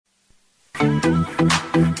Let's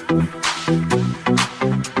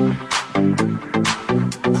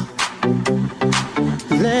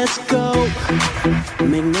go.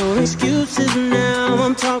 Make no excuses now.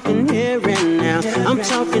 I'm talking here and now. I'm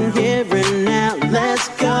talking here and now. Let's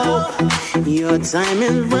go. Your time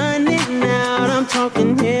is running out. I'm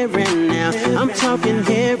talking here and now. I'm talking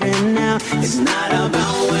here and now. It's not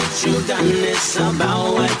about what you've done, it's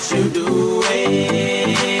about what you do.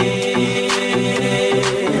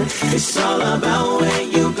 It's all about where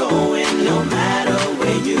you're going, no matter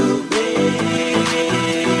where you've been.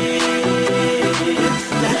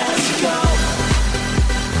 Let's go.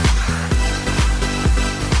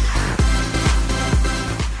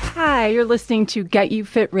 Hi, you're listening to Get You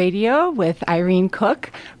Fit Radio with Irene Cook,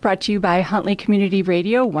 brought to you by Huntley Community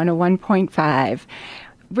Radio 101.5.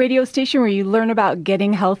 Radio station where you learn about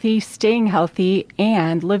getting healthy, staying healthy,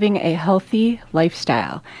 and living a healthy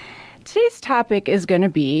lifestyle. Today's topic is going to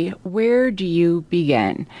be, where do you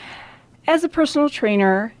begin? As a personal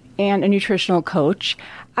trainer and a nutritional coach,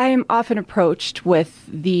 I am often approached with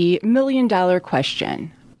the million-dollar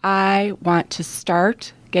question. I want to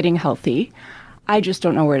start getting healthy. I just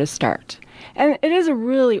don't know where to start. And it is a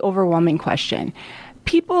really overwhelming question.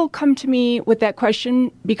 People come to me with that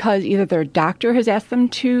question because either their doctor has asked them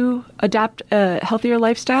to adopt a healthier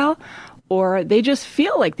lifestyle, or they just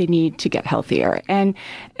feel like they need to get healthier. And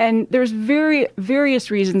there's various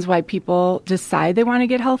reasons why people decide they want to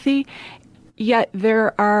get healthy, yet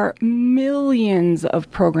there are millions of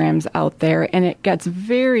programs out there, and it gets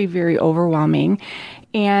very, very overwhelming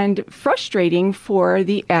and frustrating for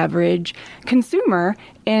the average consumer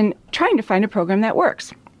in trying to find a program that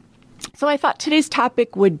works. So I thought today's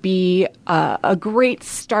topic would be a great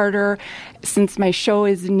starter since my show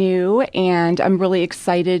is new, and I'm really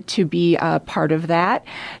excited to be a part of that.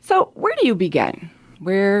 So where do you begin?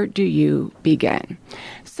 Where do you begin?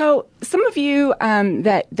 So some of you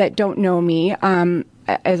that don't know me,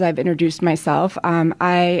 as I've introduced myself,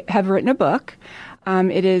 I have written a book.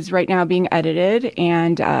 It is right now being edited,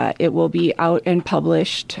 and it will be out and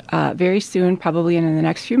published very soon, probably in the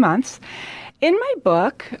next few months. In my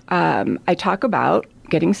book, I talk about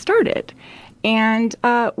getting started. And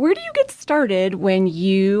where do you get started when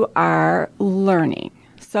you are learning?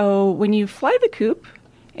 So when you fly the coop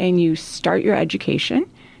and you start your education,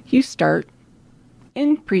 you start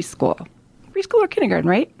in preschool or kindergarten,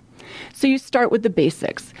 right? So you start with the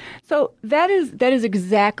basics. So that is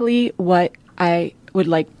exactly what I would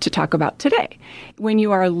like to talk about today. When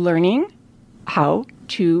you are learning how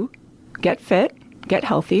to get fit, get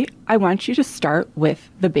healthy, I want you to start with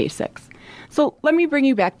the basics. So let me bring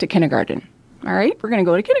you back to kindergarten. All right, we're going to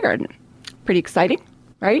go to kindergarten. Pretty exciting,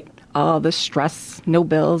 right? All the stress, no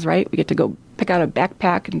bills, right? We get to go pick out a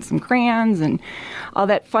backpack and some crayons and all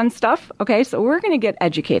that fun stuff. Okay, so we're going to get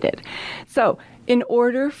educated. So in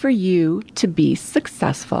order for you to be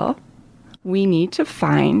successful, we need to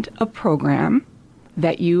find a program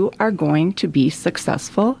that you are going to be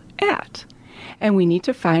successful at. And we need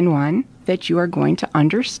to find one that you are going to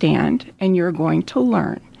understand and you're going to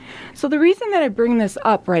learn. So the reason that I bring this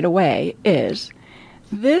up right away is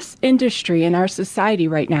this industry in our society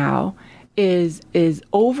right now is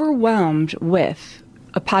overwhelmed with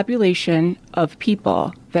a population of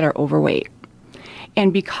people that are overweight.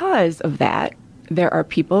 And because of that, there are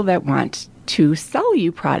people that want to sell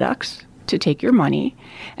you products to take your money,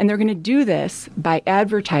 and they're going to do this by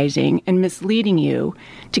advertising and misleading you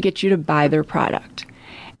to get you to buy their product.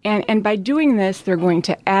 And by doing this, they're going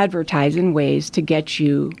to advertise in ways to get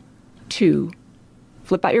you to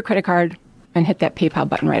flip out your credit card and hit that PayPal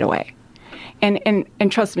button right away. And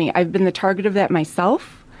trust me, I've been the target of that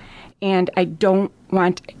myself, and I don't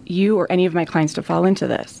want you or any of my clients to fall into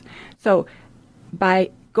this. So by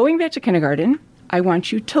going back to kindergarten, I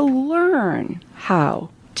want you to learn how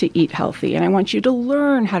to eat healthy, and I want you to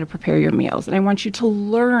learn how to prepare your meals, and I want you to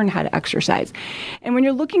learn how to exercise. And when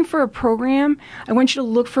you're looking for a program, I want you to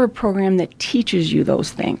look for a program that teaches you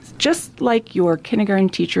those things, just like your kindergarten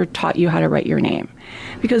teacher taught you how to write your name.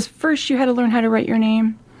 Because first you had to learn how to write your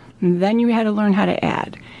name, and then you had to learn how to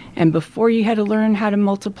add. And before you had to learn how to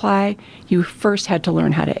multiply, you first had to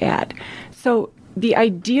learn how to add. So the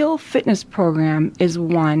ideal fitness program is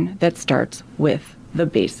one that starts with the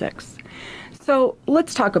basics. So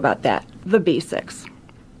let's talk about that, the basics.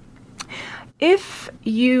 If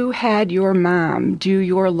you had your mom do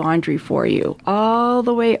your laundry for you all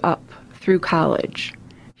the way up through college,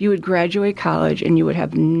 you would graduate college and you would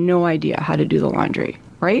have no idea how to do the laundry,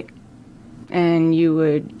 right? And you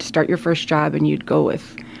would start your first job and you'd go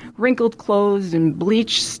with wrinkled clothes and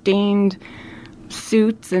bleach-stained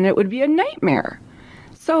suits, and it would be a nightmare.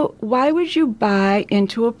 So why would you buy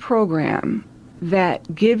into a program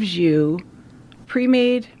that gives you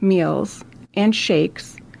pre-made meals and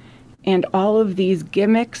shakes and all of these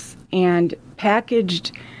gimmicks and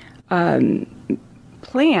packaged plans,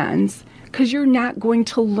 because you're not going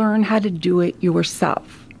to learn how to do it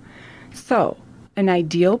yourself? So an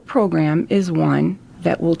ideal program is one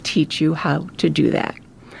that will teach you how to do that.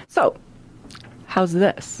 So how's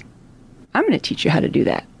this? I'm going to teach you how to do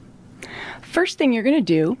that. First thing you're going to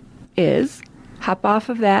do is hop off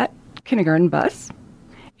of that kindergarten bus,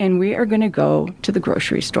 and we are going to go to the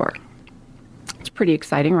grocery store. It's pretty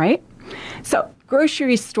exciting, right? So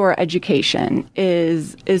grocery store education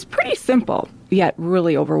is pretty simple, yet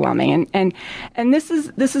really overwhelming. And this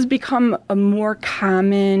has become a more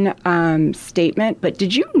common statement, but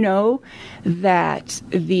did you know that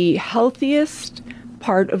the healthiest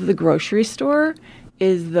part of the grocery store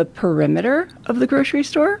is the perimeter of the grocery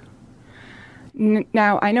store?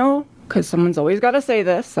 Now, I know, because someone's always got to say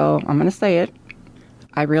this, so I'm going to say it.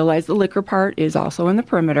 I realize the liquor part is also in the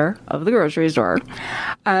perimeter of the grocery store.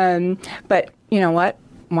 But you know what?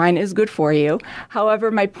 Wine is good for you. However,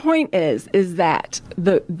 my point is that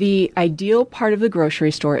the ideal part of the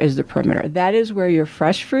grocery store is the perimeter. That is where your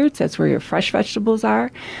fresh fruits, that's where your fresh vegetables are.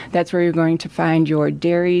 That's where you're going to find your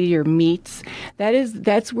dairy, your meats.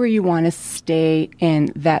 That's where you want to stay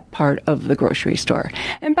in that part of the grocery store.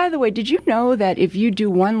 And by the way, did you know that if you do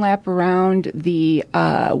one lap around the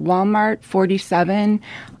Walmart 47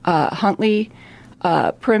 Huntley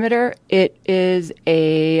perimeter, it is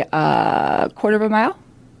a quarter of a mile?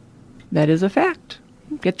 That is a fact.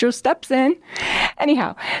 Get your steps in.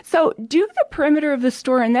 Anyhow, so do the perimeter of the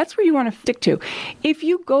store, and that's where you want to stick to. If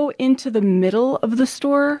you go into the middle of the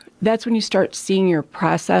store, that's when you start seeing your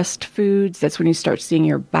processed foods. That's when you start seeing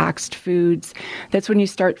your boxed foods. That's when you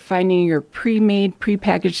start finding your pre-made,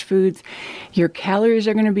 pre-packaged foods. Your calories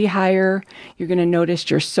are going to be higher. You're going to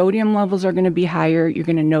notice your sodium levels are going to be higher. You're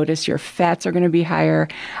going to notice your fats are going to be higher.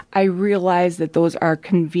 I realize that those are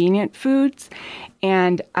convenient foods,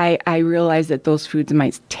 and I realize that those foods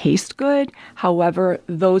might taste good. However,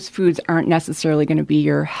 those foods aren't necessarily going to be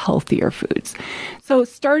your healthier foods. So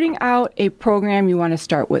starting out a program, you want to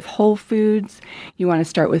start with whole foods. You want to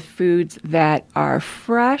start with foods that are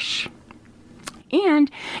fresh.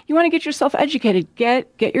 And you want to get yourself educated. Get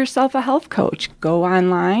yourself a health coach. Go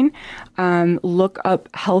online. Look up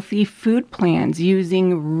healthy food plans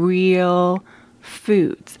using real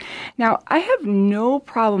foods. Now, I have no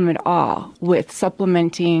problem at all with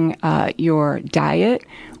supplementing your diet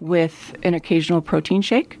with an occasional protein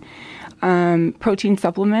shake. Protein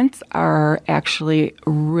supplements are actually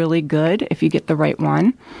really good if you get the right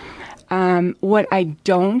one. What I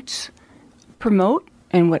don't promote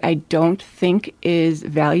and what I don't think is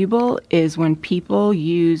valuable is when people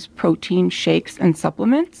use protein shakes and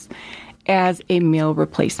supplements as a meal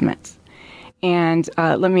replacement. And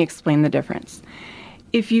let me explain the difference.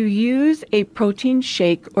 If you use a protein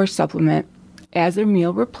shake or supplement as a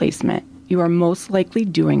meal replacement, you are most likely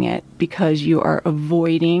doing it because you are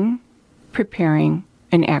avoiding preparing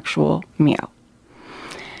an actual meal.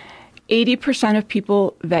 80% of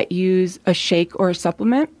people that use a shake or a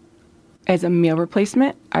supplement as a meal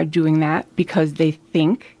replacement are doing that because they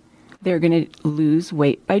think they're going to lose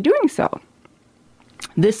weight by doing so.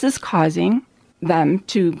 This is causing them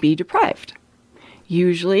to be deprived.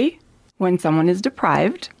 Usually, when someone is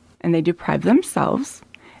deprived and they deprive themselves,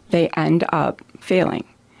 they end up failing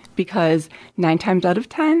because 9 times out of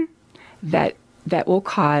 10, that will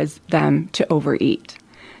cause them to overeat.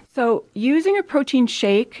 So using a protein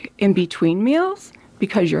shake in between meals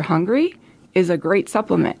because you're hungry is a great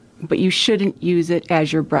supplement, but you shouldn't use it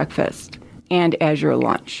as your breakfast and as your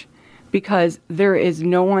lunch because there is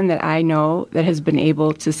no one that I know that has been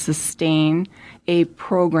able to sustain a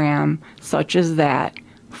program such as that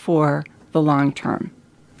for the long term,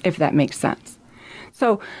 if that makes sense.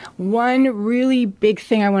 So one really big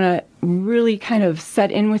thing I want to really kind of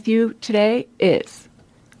set in with you today is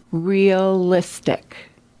realistic.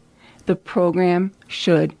 The program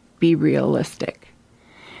should be realistic.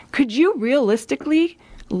 Could you realistically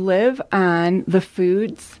live on the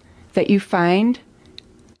foods that you find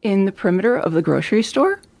in the perimeter of the grocery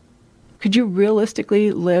store? Could you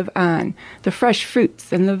realistically live on the fresh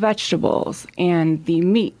fruits and the vegetables and the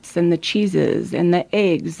meats and the cheeses and the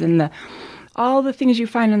eggs and all the things you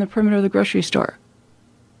find in the perimeter of the grocery store?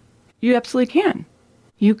 You absolutely can.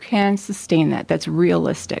 You can sustain that. That's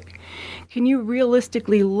realistic. Can you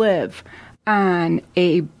realistically live on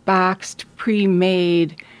a boxed,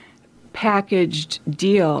 pre-made, packaged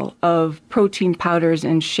deal of protein powders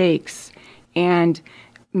and shakes and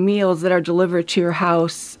meals that are delivered to your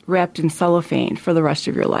house wrapped in cellophane for the rest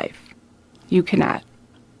of your life. You cannot.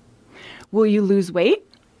 Will you lose weight?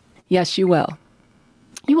 Yes, you will.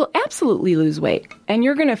 You will absolutely lose weight, and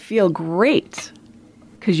you're going to feel great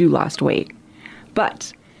because you lost weight.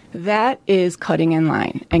 But that is cutting in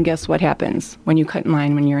line. And guess what happens when you cut in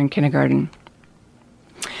line when you're in kindergarten?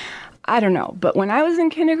 I don't know, but when I was in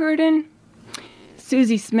kindergarten,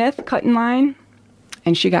 Susie Smith cut in line,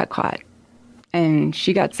 and she got caught. And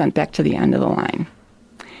she got sent back to the end of the line.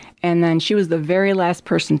 And then she was the very last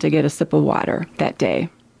person to get a sip of water that day.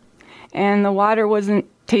 And the water wasn't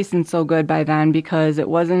tasting so good by then because it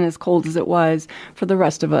wasn't as cold as it was for the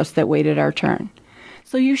rest of us that waited our turn.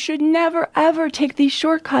 So you should never, ever take these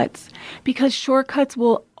shortcuts because shortcuts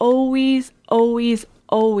will always, always,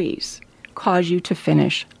 always cause you to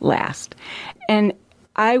finish last. And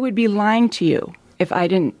I would be lying to you if I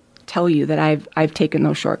didn't tell you that I've taken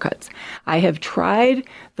those shortcuts. I have tried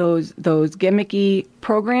those gimmicky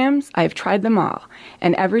programs. I've tried them all.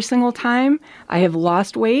 And every single time I have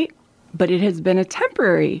lost weight, but it has been a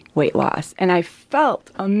temporary weight loss. And I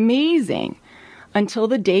felt amazing until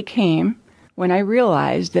the day came when I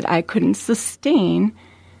realized that I couldn't sustain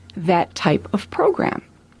that type of program.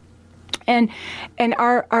 And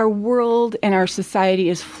our world and our society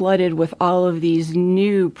is flooded with all of these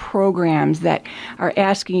new programs that are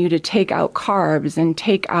asking you to take out carbs and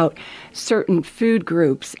take out certain food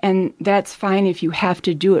groups. And that's fine if you have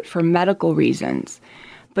to do it for medical reasons.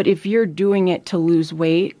 But if you're doing it to lose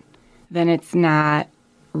weight, then it's not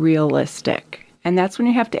realistic. And that's when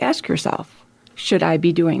you have to ask yourself, should I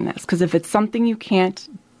be doing this? Because if it's something you can't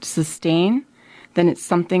sustain, then it's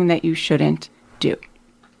something that you shouldn't do.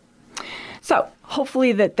 So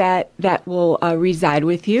hopefully that will reside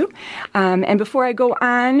with you. And before I go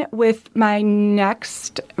on with my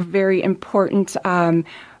next very important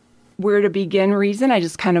where to begin reason, I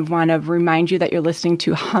just kind of want to remind you that you're listening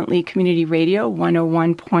to Huntley Community Radio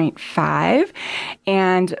 101.5.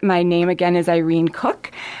 And my name again is Irene Cook,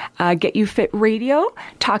 Get You Fit Radio,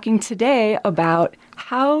 talking today about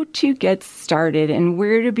how to get started and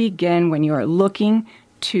where to begin when you are looking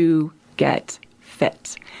to get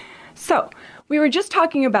fit. So we were just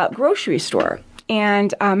talking about grocery store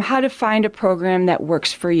and how to find a program that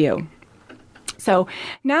works for you. So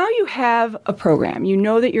now you have a program. You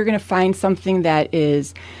know that you're going to find something that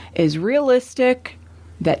is realistic,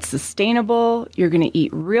 that's sustainable. You're going to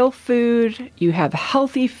eat real food. You have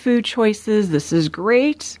healthy food choices. This is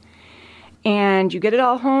great. And you get it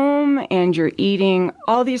all home and you're eating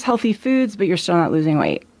all these healthy foods, but you're still not losing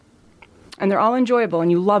weight. And they're all enjoyable and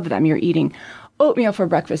you love them. You're eating oatmeal for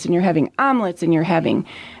breakfast and you're having omelets and you're having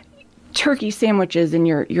turkey sandwiches and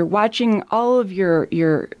you're watching all of your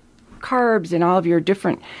carbs and all of your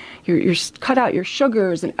different, you're cut out your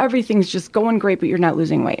sugars and everything's just going great, but you're not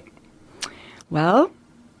losing weight. Well,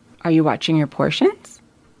 are you watching your portions?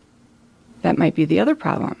 That might be the other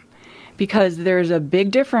problem because there's a big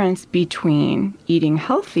difference between eating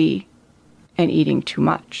healthy and eating too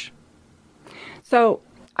much. So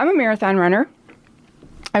I'm a marathon runner.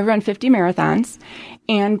 I've run 50 marathons,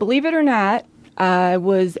 and believe it or not, I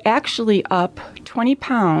was actually up 20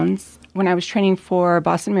 pounds when I was training for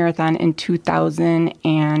Boston Marathon in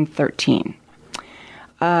 2013.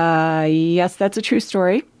 Yes, that's a true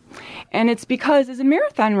story. And it's because as a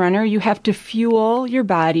marathon runner, you have to fuel your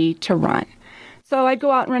body to run. So I'd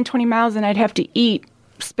go out and run 20 miles, and I'd have to eat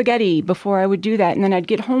spaghetti before I would do that. And then I'd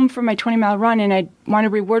get home from my 20-mile run, and I'd want to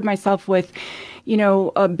reward myself with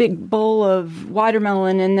a big bowl of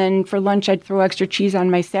watermelon, and then for lunch I'd throw extra cheese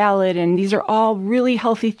on my salad, and these are all really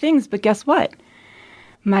healthy things, but guess what?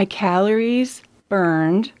 My calories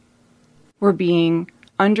burned were being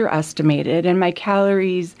underestimated, and my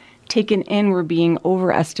calories taken in were being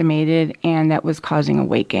overestimated, and that was causing a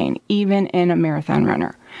weight gain, even in a marathon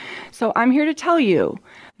runner. So I'm here to tell you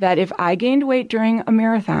that if I gained weight during a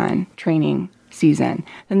marathon training season,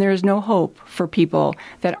 then there is no hope for people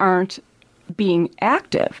that aren't being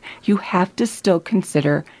active. You have to still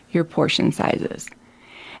consider your portion sizes.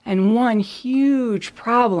 And one huge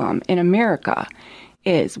problem in America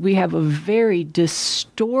is we have a very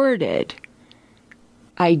distorted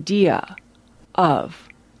idea of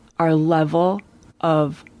our level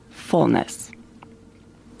of fullness.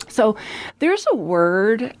 So there's a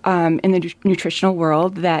word in the nutritional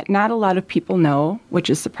world that not a lot of people know, which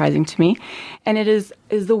is surprising to me, and it is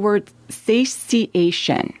the word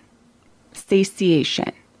satiation.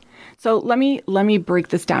 Satiation. So let me break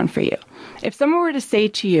this down for you. If someone were to say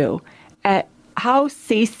to you, how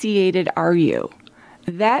satiated are you?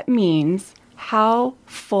 That means how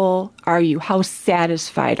full are you? How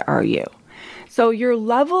satisfied are you? So your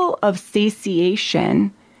level of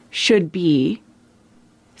satiation should be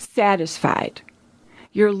satisfied.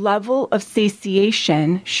 Your level of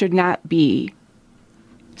satiation should not be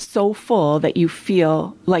so full that you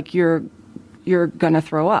feel like you're going to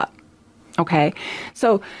throw up. Okay?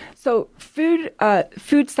 So food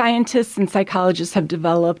scientists and psychologists have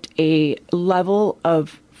developed a level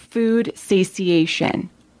of food satiation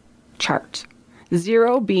chart.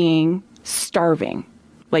 0 being starving,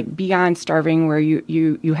 like beyond starving where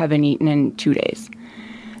you haven't eaten in 2 days.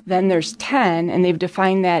 Then there's 10, and they've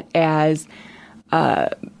defined that as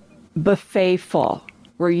buffet full,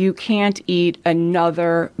 where you can't eat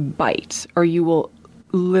another bite or you will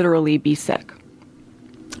literally be sick.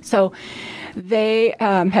 So they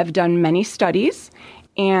have done many studies,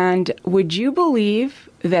 and would you believe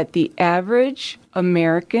that the average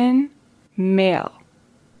American male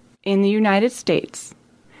in the United States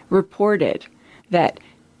reported that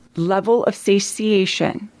level of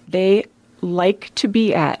satiation they like to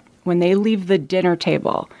be at when they leave the dinner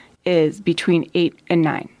table is between 8 and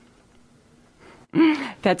 9.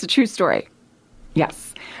 That's a true story.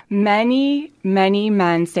 Yes. Many, many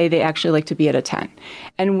men say they actually like to be at a 10.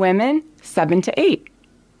 And women, 7 to 8.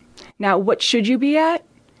 Now, what should you be at?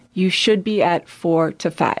 You should be at 4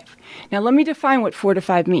 to 5. Now, let me define what 4 to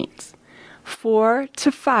 5 means. 4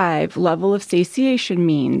 to 5 level of satiation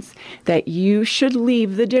means that you should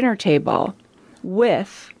leave the dinner table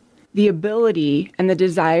with the ability and the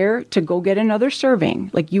desire to go get another serving.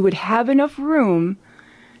 Like you would have enough room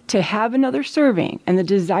to have another serving and the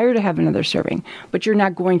desire to have another serving, but you're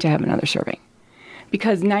not going to have another serving.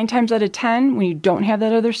 Because 9 times out of 10, when you don't have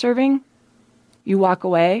that other serving, you walk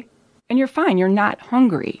away and you're fine. You're not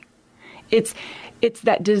hungry. It's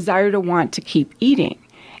that desire to want to keep eating.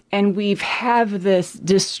 And we have this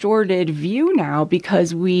distorted view now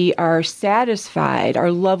because we are satisfied.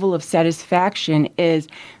 Our level of satisfaction is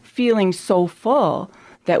feeling so full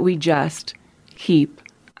that we just keep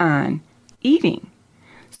on eating.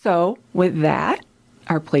 So with that,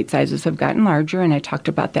 our plate sizes have gotten larger, and I talked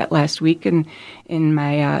about that last week in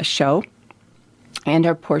my show. And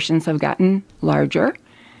our portions have gotten larger,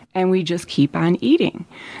 and we just keep on eating.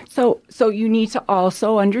 So you need to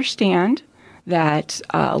also understand that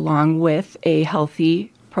along with a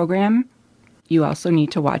healthy program, you also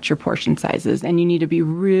need to watch your portion sizes, and you need to be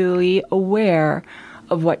really aware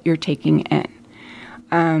of what you're taking in.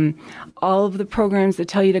 All of the programs that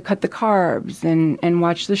tell you to cut the carbs and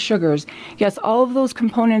watch the sugars, yes, all of those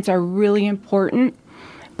components are really important.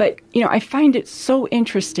 But, I find it so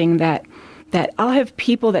interesting that I'll have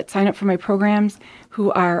people that sign up for my programs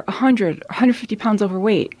who are 100, 150 pounds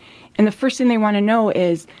overweight. And the first thing they want to know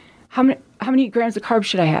is, how many grams of carbs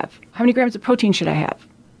should I have? How many grams of protein should I have?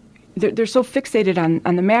 They're so fixated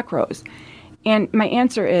on the macros. And my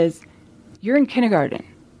answer is, you're in kindergarten.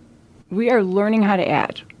 We are learning how to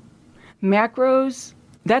add. Macros,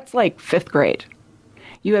 that's like 5th grade.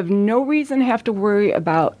 You have no reason to have to worry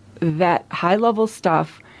about that high-level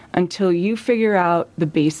stuff until you figure out the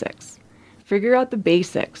basics. Figure out the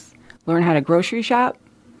basics. Learn how to grocery shop.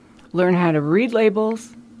 Learn how to read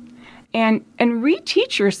labels. And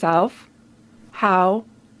reteach yourself how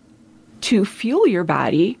to fuel your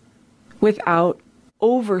body without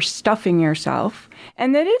overstuffing yourself.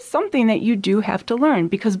 And that is something that you do have to learn,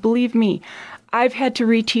 because believe me, I've had to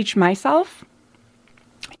reteach myself,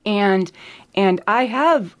 and I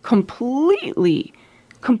have completely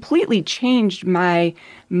changed my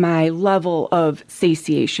level of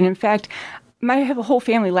satiation. In fact, my whole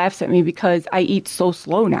family laughs at me because I eat so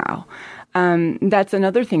slow now. That's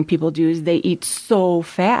another thing people do, is they eat so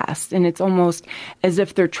fast, and it's almost as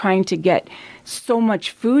if they're trying to get so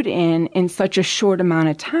much food in such a short amount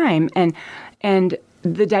of time. And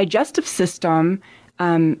the digestive system,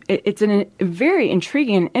 it's a very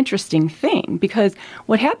intriguing and interesting thing, because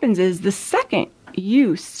what happens is the second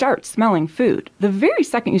you start smelling food, the very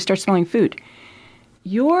second you start smelling food,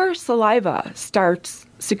 your saliva starts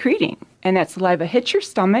secreting, and that saliva hits your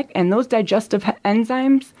stomach, and those digestive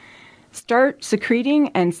enzymes start secreting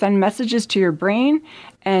and send messages to your brain.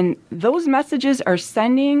 And those messages are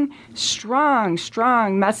sending strong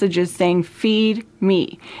messages saying, feed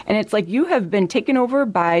me. And it's like you have been taken over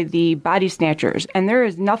by the body snatchers, and there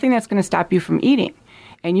is nothing that's going to stop you from eating.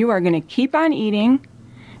 And you are going to keep on eating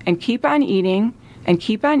and keep on eating and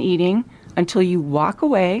keep on eating until you walk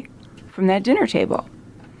away from that dinner table.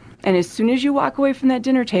 And as soon as you walk away from that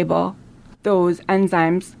dinner table, those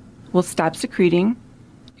enzymes will stop secreting,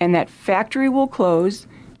 and that factory will close,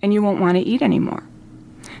 and you won't want to eat anymore.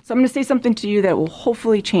 So I'm going to say something to you that will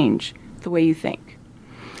hopefully change the way you think.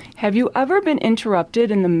 Have you ever been interrupted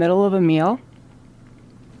in the middle of a meal?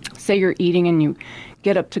 Say you're eating and you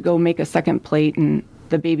get up to go make a second plate, and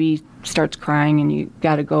the baby starts crying and you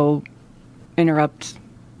got to go interrupt,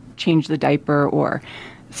 change the diaper, or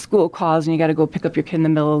school calls and you got to go pick up your kid in the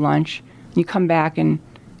middle of lunch. You come back and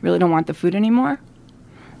really don't want the food anymore.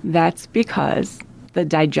 That's because the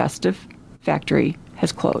digestive factory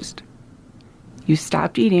has closed. You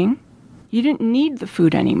stopped eating. You didn't need the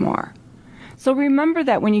food anymore. So remember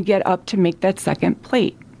that when you get up to make that second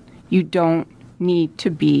plate, you don't need to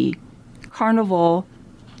be carnival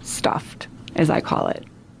stuffed, as I call it.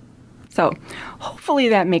 So hopefully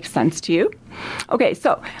that makes sense to you. Okay,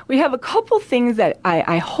 so we have a couple things that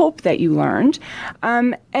I hope that you learned.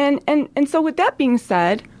 And so with that being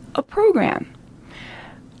said, a program.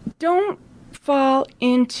 Don't fall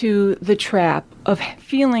into the trap of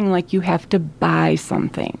feeling like you have to buy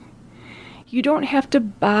something. You don't have to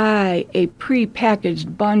buy a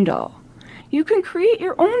prepackaged bundle. You can create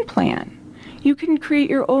your own plan. You can create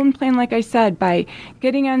your own plan, like I said, by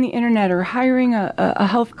getting on the internet or hiring a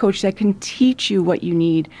health coach that can teach you what you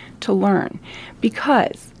need to learn.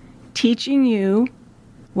 Because teaching you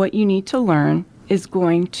what you need to learn is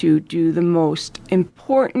going to do the most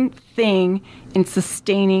important thing in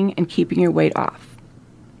sustaining and keeping your weight off.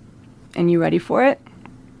 And you ready for it?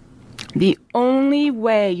 The only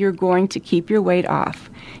way you're going to keep your weight off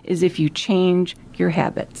is if you change your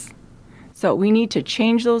habits. So we need to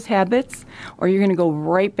change those habits, or you're going to go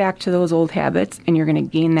right back to those old habits and you're going to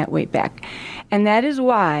gain that weight back. And that is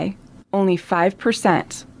why only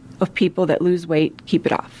 5% of people that lose weight keep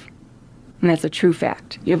it off. And that's a true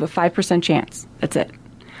fact. You have a 5% chance. That's it.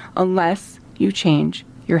 Unless you change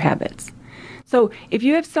your habits. So if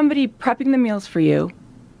you have somebody prepping the meals for you,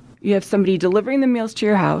 you have somebody delivering the meals to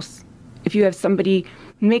your house, if you have somebody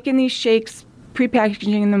making these shakes,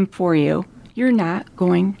 prepackaging them for you, you're not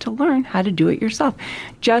going to learn how to do it yourself.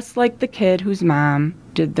 Just like the kid whose mom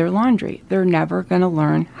did their laundry. They're never going to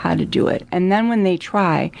learn how to do it. And then when they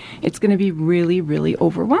try, it's going to be really, really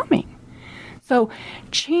overwhelming. So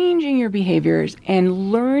changing your behaviors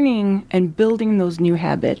and learning and building those new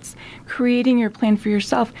habits, creating your plan for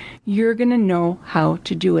yourself, you're going to know how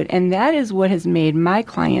to do it. And that is what has made my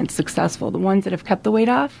clients successful, the ones that have kept the weight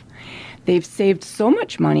off. They've saved so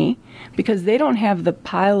much money because they don't have the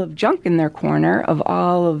pile of junk in their corner of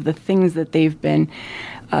all of the things that they've been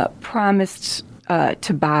promised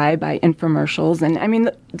to buy by infomercials. And I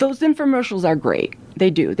mean, those infomercials are great.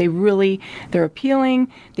 They do. They're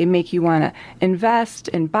appealing. They make you want to invest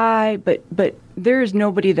and buy. But there is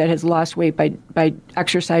nobody that has lost weight by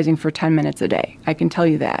exercising for 10 minutes a day. I can tell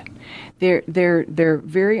you that. They're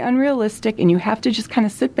very unrealistic, and you have to just kind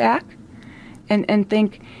of sit back and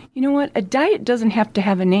think, you know what? A diet doesn't have to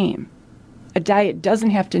have a name. A diet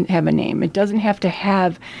doesn't have to have a name. It doesn't have to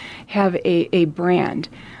have a brand.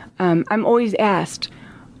 I'm always asked,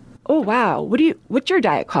 oh, wow, what's your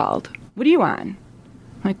diet called? What are you on?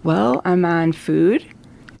 I'm like, well, I'm on food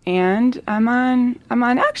and I'm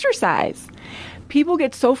on exercise. People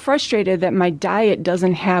get so frustrated that my diet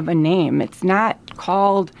doesn't have a name. It's not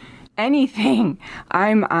called anything.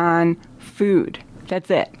 I'm on food.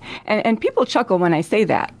 That's it. And people chuckle when I say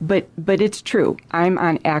that, but it's true. I'm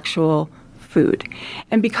on actual food.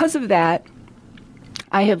 And because of that,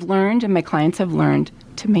 I have learned, and my clients have learned,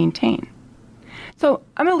 to maintain. So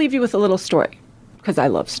I'm going to leave you with a little story, because I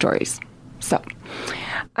love stories. So,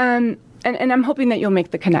 and I'm hoping that you'll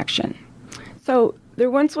make the connection. So there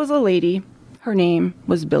once was a lady, her name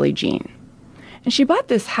was Billie Jean. And she bought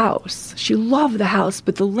this house. She loved the house,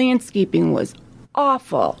 but the landscaping was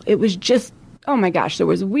awful. It was just, oh my gosh, there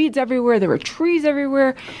was weeds everywhere. There were trees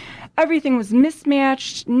everywhere. Everything was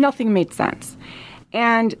mismatched. Nothing made sense.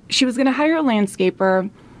 And she was going to hire a landscaper,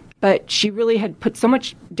 but she really had put so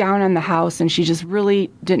much down on the house, and she just really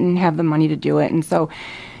didn't have the money to do it. And so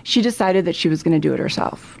she decided that she was going to do it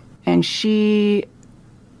herself. And she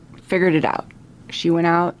figured it out. She went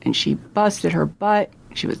out and she busted her butt.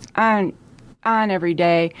 She was on every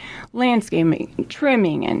day, landscaping and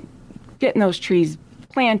trimming and getting those trees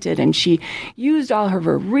planted. And she used all of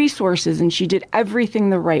her resources, and she did everything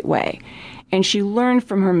the right way. And she learned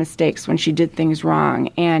from her mistakes when she did things wrong.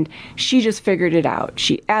 And she just figured it out.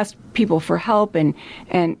 She asked people for help. And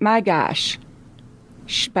my gosh,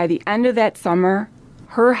 by the end of that summer,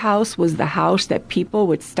 her house was the house that people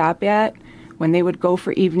would stop at when they would go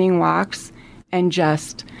for evening walks and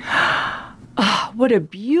just, oh, what a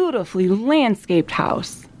beautifully landscaped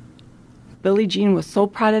house. Billie Jean was so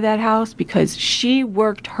proud of that house because she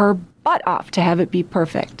worked her butt off to have it be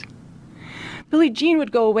perfect. Billie Jean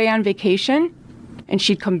would go away on vacation, and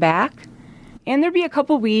she'd come back, and there'd be a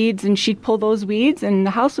couple weeds, and she'd pull those weeds, and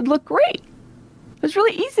the house would look great. It was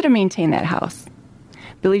really easy to maintain that house.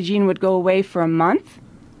 Billie Jean would go away for a month.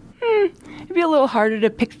 It It'd be a little harder to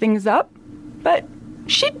pick things up, but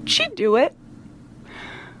she'd do it.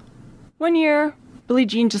 One year, Billie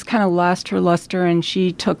Jean just kind of lost her luster, and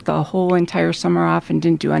she took the whole entire summer off and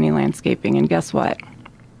didn't do any landscaping. And guess what?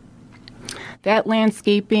 That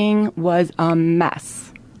landscaping was a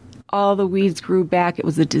mess. All the weeds grew back. It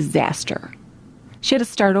was a disaster. She had to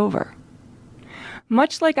start over.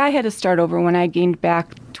 Much like I had to start over when I gained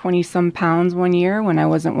back 20-some pounds one year when I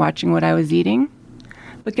wasn't watching what I was eating.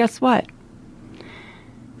 But guess what?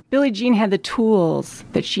 Billie Jean had the tools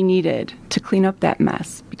that she needed to clean up that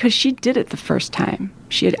mess because she did it the first time.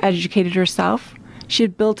 She had educated herself. She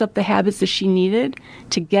had built up the habits that she needed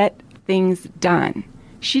to get things done.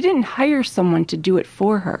 She didn't hire someone to do it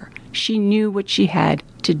for her. She knew what she had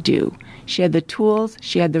to do. She had the tools,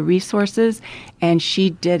 she had the resources, and she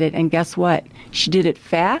did it. And guess what? She did it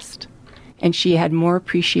fast, and she had more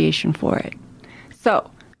appreciation for it.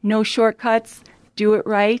 So, no shortcuts. Do it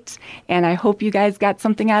right. And I hope you guys got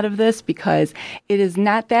something out of this because it is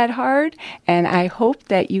not that hard. And I hope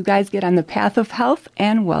that you guys get on the path of health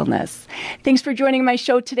and wellness. Thanks for joining my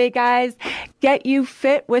show today, guys. Get You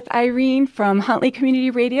Fit with Irene from Huntley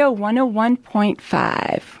Community Radio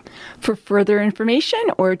 101.5. For further information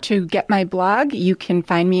or to get my blog, you can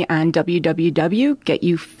find me on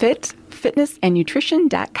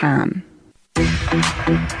www.getyoufitfitnessandnutrition.com.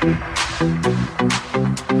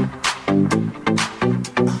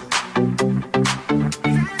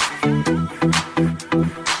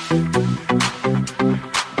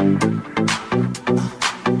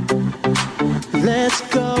 Let's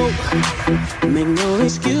go. Make no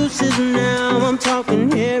excuses now. I'm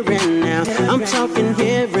talking here and now. I'm talking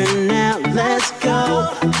here and now. Let's go.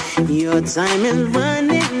 Your time is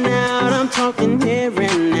running out. I'm talking here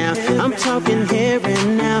and now. I'm talking here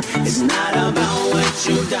and now. It's not about what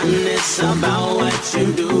you've done. It's about what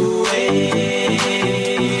you do.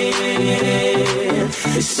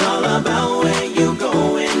 It's all about where